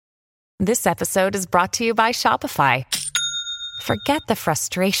This episode is brought to you by Shopify. Forget the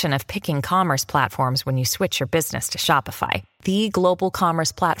frustration of picking commerce platforms when you switch your business to Shopify, the global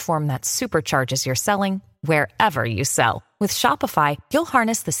commerce platform that supercharges your selling wherever you sell. With Shopify, you'll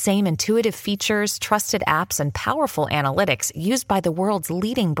harness the same intuitive features, trusted apps, and powerful analytics used by the world's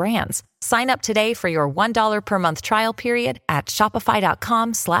leading brands. Sign up today for your $1 per month trial period at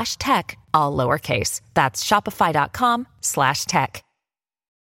shopify.com/tech, all lowercase. That's shopify.com/tech.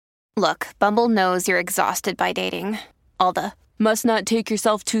 Look, Bumble knows you're exhausted by dating. All the must not take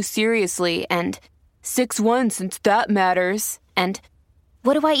yourself too seriously and 6'1" since that matters. And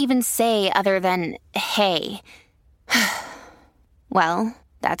what do I even say other than hey? Well,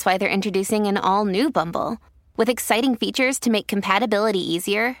 that's why they're introducing an all-new Bumble with exciting features to make compatibility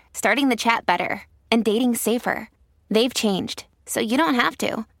easier, starting the chat better, and dating safer. They've changed, so you don't have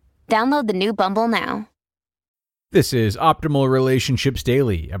to. Download the new Bumble now. This is Optimal Relationships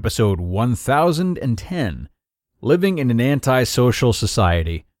Daily, episode 1010, Living in an Antisocial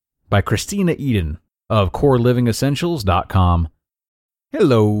Society, by Kristena Eden of CoreLivingEssentials.com.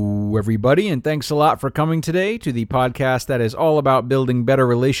 Hello, everybody, and thanks a lot for coming today to the podcast that is all about building better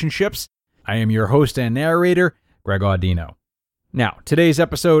relationships. I am your host and narrator, Greg Audino. Now, today's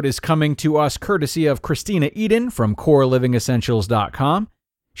episode is coming to us courtesy of Kristena Eden from CoreLivingEssentials.com.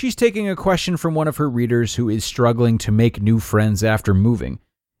 She's taking a question from one of her readers who is struggling to make new friends after moving,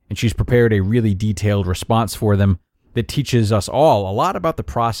 and she's prepared a really detailed response for them that teaches us all a lot about the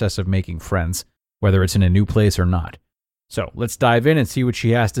process of making friends, whether it's in a new place or not. So let's dive in and see what she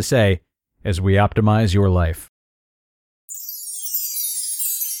has to say as we optimize your life.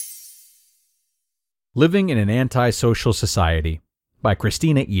 Living in an Antisocial Society by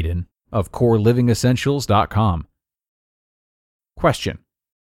Kristena Eden of CoreLivingEssentials.com. Question.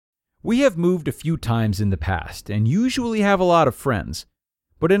 We have moved a few times in the past and usually have a lot of friends,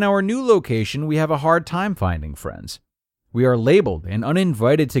 but in our new location we have a hard time finding friends. We are labeled and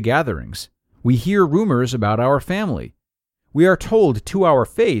uninvited to gatherings. We hear rumors about our family. We are told to our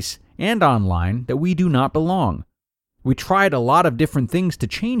face and online that we do not belong. We tried a lot of different things to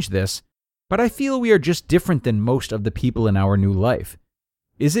change this, but I feel we are just different than most of the people in our new life.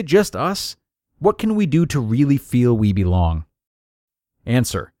 Is it just us? What can we do to really feel we belong?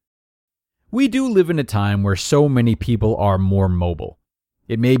 Answer. We do live in a time where so many people are more mobile.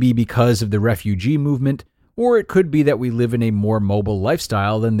 It may be because of the refugee movement, or it could be that we live in a more mobile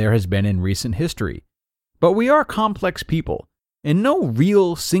lifestyle than there has been in recent history. But we are complex people, and no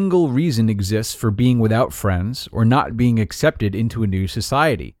real single reason exists for being without friends or not being accepted into a new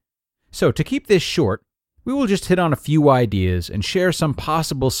society. So to keep this short, we will just hit on a few ideas and share some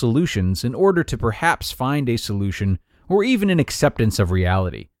possible solutions in order to perhaps find a solution or even an acceptance of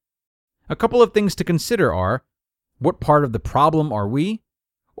reality. A couple of things to consider are, what part of the problem are we?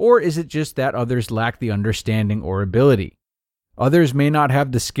 Or is it just that others lack the understanding or ability? Others may not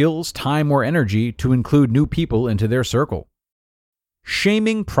have the skills, time, or energy to include new people into their circle.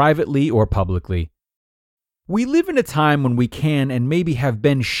 Shaming privately or publicly. We live in a time when we can and maybe have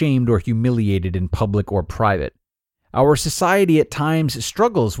been shamed or humiliated in public or private. Our society at times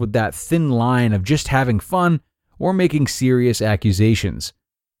struggles with that thin line of just having fun or making serious accusations.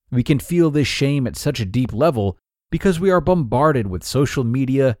 We can feel this shame at such a deep level because we are bombarded with social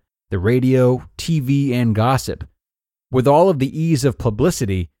media, the radio, TV, and gossip. With all of the ease of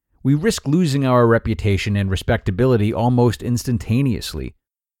publicity, we risk losing our reputation and respectability almost instantaneously.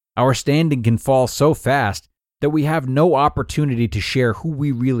 Our standing can fall so fast that we have no opportunity to share who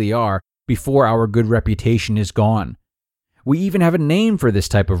we really are before our good reputation is gone. We even have a name for this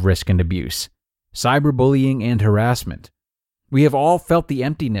type of risk and abuse: cyberbullying and harassment. We have all felt the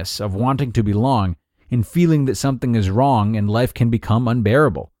emptiness of wanting to belong and feeling that something is wrong and life can become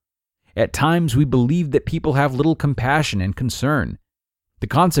unbearable. At times, we believe that people have little compassion and concern. The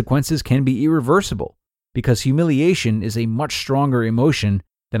consequences can be irreversible because humiliation is a much stronger emotion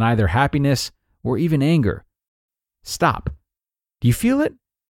than either happiness or even anger. Stop. Do you feel it?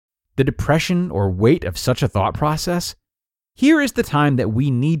 The depression or weight of such a thought process? Here is the time that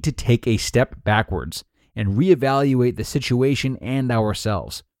we need to take a step backwards and reevaluate the situation and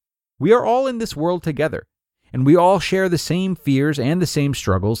ourselves. We are all in this world together, and we all share the same fears and the same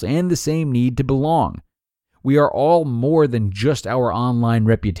struggles and the same need to belong. We are all more than just our online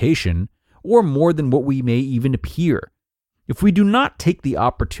reputation, or more than what we may even appear. If we do not take the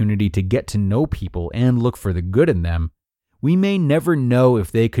opportunity to get to know people and look for the good in them, we may never know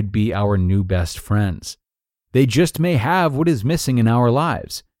if they could be our new best friends. They just may have what is missing in our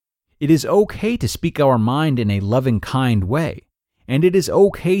lives. It is okay to speak our mind in a loving, kind way, and it is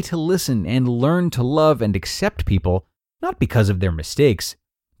okay to listen and learn to love and accept people, not because of their mistakes,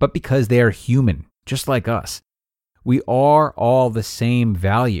 but because they are human, just like us. We are all the same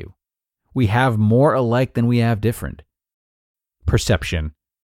value. We have more alike than we have different. Perception.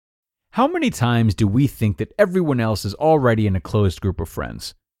 How many times do we think that everyone else is already in a closed group of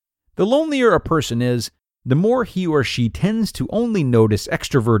friends? The lonelier a person is, the more he or she tends to only notice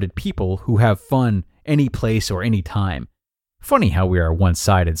extroverted people who have fun any place or any time. Funny how we are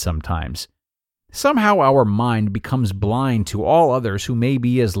one-sided sometimes. Somehow our mind becomes blind to all others who may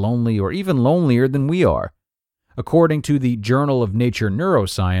be as lonely or even lonelier than we are. According to the Journal of Nature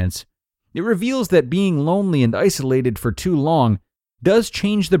Neuroscience, it reveals that being lonely and isolated for too long does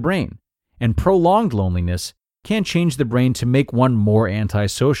change the brain, and prolonged loneliness can change the brain to make one more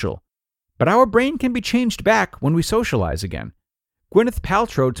antisocial. But our brain can be changed back when we socialize again. Gwyneth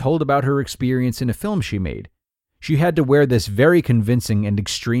Paltrow told about her experience in a film she made. She had to wear this very convincing and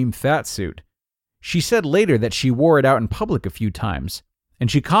extreme fat suit. She said later that she wore it out in public a few times, and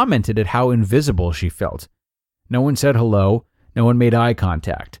she commented at how invisible she felt. No one said hello, no one made eye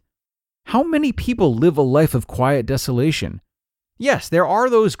contact. How many people live a life of quiet desolation? Yes, there are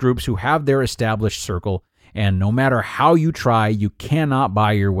those groups who have their established circle, and no matter how you try, you cannot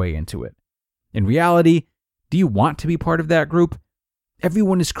buy your way into it. In reality, do you want to be part of that group?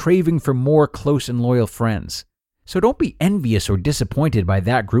 Everyone is craving for more close and loyal friends. So don't be envious or disappointed by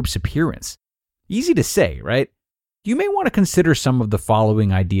that group's appearance. Easy to say, right? You may want to consider some of the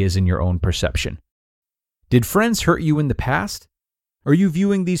following ideas in your own perception. Did friends hurt you in the past? Are you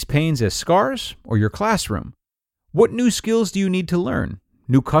viewing these pains as scars or your classroom? What new skills do you need to learn?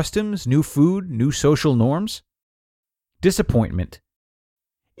 New customs, new food, new social norms? Disappointment.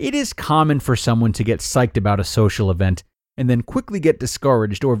 It is common for someone to get psyched about a social event and then quickly get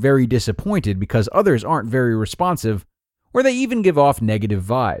discouraged or very disappointed because others aren't very responsive, or they even give off negative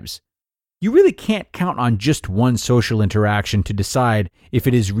vibes. You really can't count on just one social interaction to decide if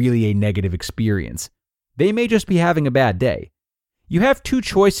it is really a negative experience. They may just be having a bad day. You have two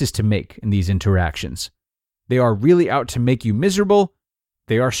choices to make in these interactions. They are really out to make you miserable.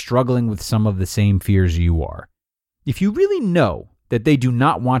 They are struggling with some of the same fears you are. If you really know that they do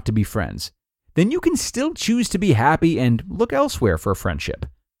not want to be friends, then you can still choose to be happy and look elsewhere for a friendship.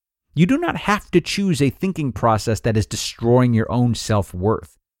 You do not have to choose a thinking process that is destroying your own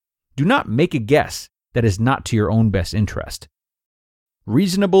self-worth. Do not make a guess that is not to your own best interest.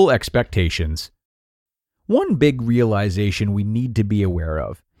 Reasonable expectations. One big realization we need to be aware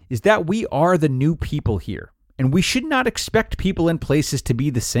of is that we are the new people here, and we should not expect people and places to be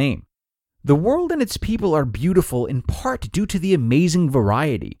the same. The world and its people are beautiful in part due to the amazing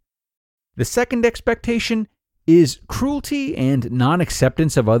variety. The second expectation is cruelty and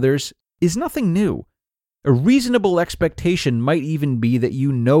non-acceptance of others is nothing new. A reasonable expectation might even be that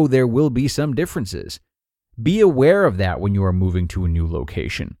you know there will be some differences. Be aware of that when you are moving to a new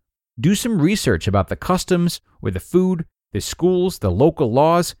location. Do some research about the customs or the food, the schools, the local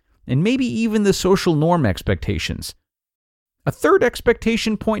laws, and maybe even the social norm expectations. A third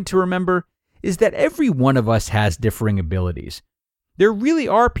expectation point to remember is that every one of us has differing abilities. There really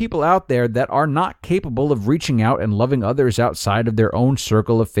are people out there that are not capable of reaching out and loving others outside of their own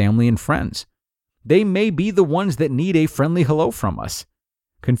circle of family and friends. They may be the ones that need a friendly hello from us.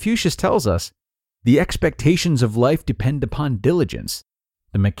 Confucius tells us, the expectations of life depend upon diligence.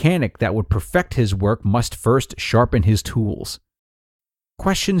 The mechanic that would perfect his work must first sharpen his tools.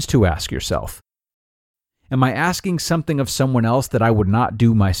 Questions to ask yourself. Am I asking something of someone else that I would not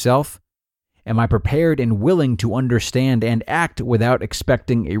do myself? Am I prepared and willing to understand and act without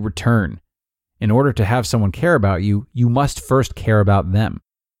expecting a return? In order to have someone care about you, you must first care about them.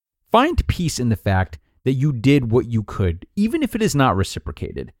 Find peace in the fact that you did what you could, even if it is not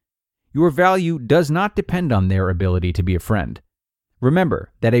reciprocated. Your value does not depend on their ability to be a friend.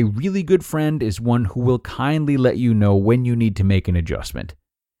 Remember that a really good friend is one who will kindly let you know when you need to make an adjustment.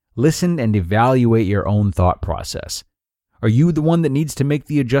 Listen and evaluate your own thought process. Are you the one that needs to make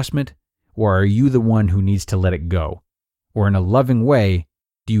the adjustment, or are you the one who needs to let it go? Or in a loving way,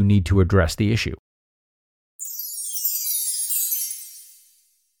 do you need to address the issue?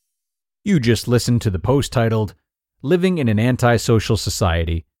 You just listened to the post titled, Living in an Antisocial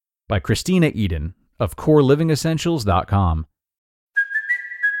Society by Kristena Eden of CoreLivingEssentials.com.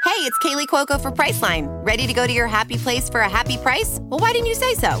 Hey, it's Kaylee Cuoco for Priceline. Ready to go to your happy place for a happy price? Well, why didn't you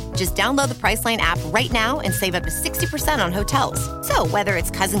say so? Just download the Priceline app right now and save up to 60% on hotels. So whether it's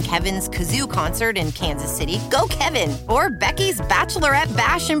Cousin Kevin's Kazoo Concert in Kansas City, go Kevin, or Becky's Bachelorette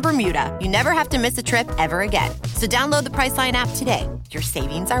Bash in Bermuda, you never have to miss a trip ever again. So download the Priceline app today. Your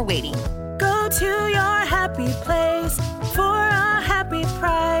savings are waiting. Go to your happy place for a happy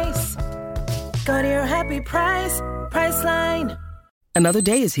price. Go to your happy price, Priceline. Another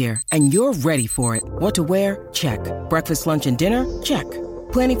day is here, and you're ready for it. What to wear? Check. Breakfast, lunch, and dinner? Check.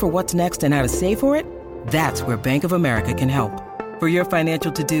 Planning for what's next and how to save for it? That's where Bank of America can help. For your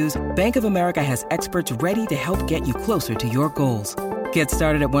financial to-dos, Bank of America has experts ready to help get you closer to your goals. Get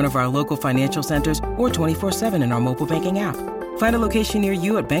started at one of our local financial centers or 24/7 in our mobile banking app. Find a location near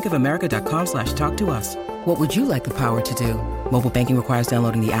you at bankofamerica.com/talktous. What would you like the power to do? Mobile banking requires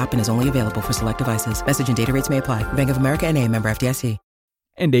downloading the app and is only available for select devices. Message and data rates may apply. Bank of America N.A., member FDIC.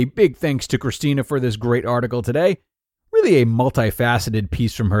 And a big thanks to Kristena for this great article today. Really a multifaceted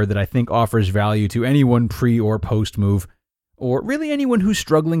piece from her that I think offers value to anyone pre or post move, or really anyone who's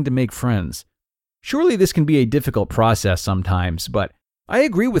struggling to make friends. Surely this can be a difficult process sometimes, but I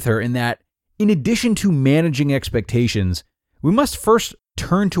agree with her in that, in addition to managing expectations, we must first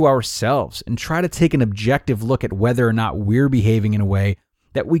turn to ourselves and try to take an objective look at whether or not we're behaving in a way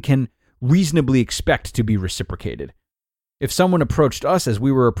that we can reasonably expect to be reciprocated. If someone approached us as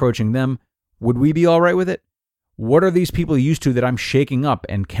we were approaching them, would we be all right with it? What are these people used to that I'm shaking up,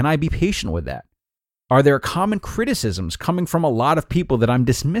 and can I be patient with that? Are there common criticisms coming from a lot of people that I'm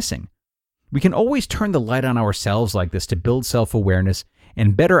dismissing? We can always turn the light on ourselves like this to build self-awareness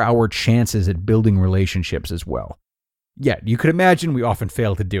and better our chances at building relationships as well. Yet, you could imagine we often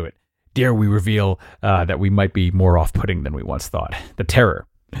fail to do it. Dare we reveal that we might be more off-putting than we once thought. The terror.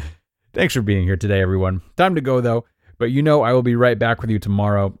 Thanks for being here today, everyone. Time to go, though. But you know I will be right back with you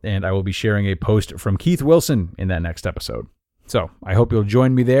tomorrow, and I will be sharing a post from Keith Wilson in that next episode. So I hope you'll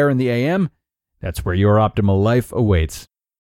join me there in the AM. That's where your optimal life awaits.